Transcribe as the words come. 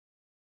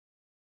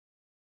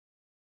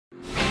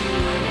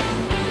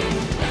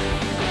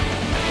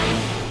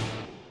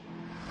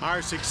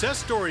Our success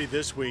story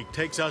this week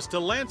takes us to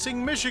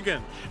Lansing,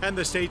 Michigan, and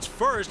the state's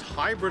first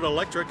hybrid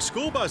electric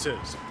school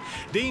buses.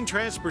 Dean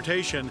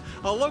Transportation,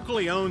 a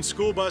locally owned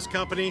school bus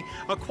company,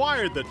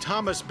 acquired the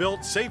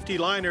Thomas-built Safety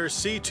Liner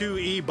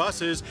C2E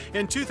buses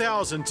in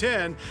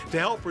 2010 to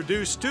help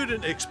reduce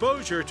student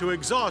exposure to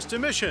exhaust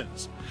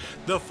emissions.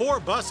 The 4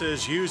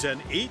 buses use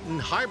an Eaton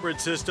hybrid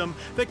system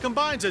that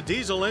combines a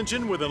diesel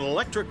engine with an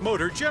electric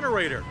motor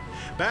generator.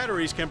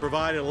 Batteries can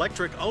provide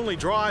electric-only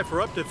drive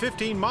for up to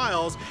 15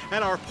 miles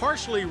and are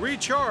partially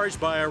recharged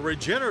by a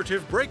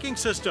regenerative braking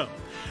system.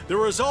 The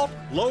result,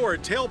 lower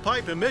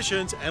tailpipe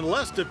emissions and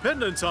less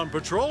dependence on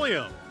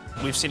petroleum.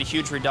 We've seen a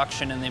huge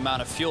reduction in the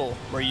amount of fuel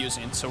we're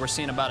using, so we're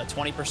seeing about a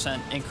 20%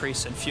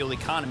 increase in fuel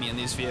economy in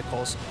these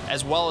vehicles,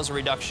 as well as a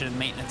reduction in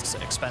maintenance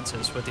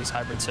expenses with these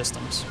hybrid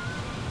systems.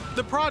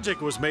 The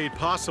project was made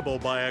possible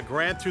by a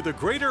grant through the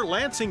Greater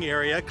Lansing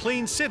Area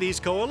Clean Cities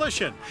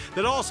Coalition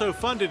that also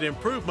funded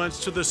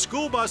improvements to the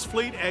school bus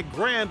fleet at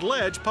Grand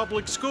Ledge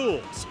Public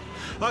Schools.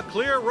 A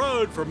clear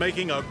road for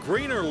making a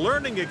greener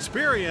learning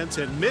experience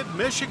in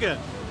mid-Michigan.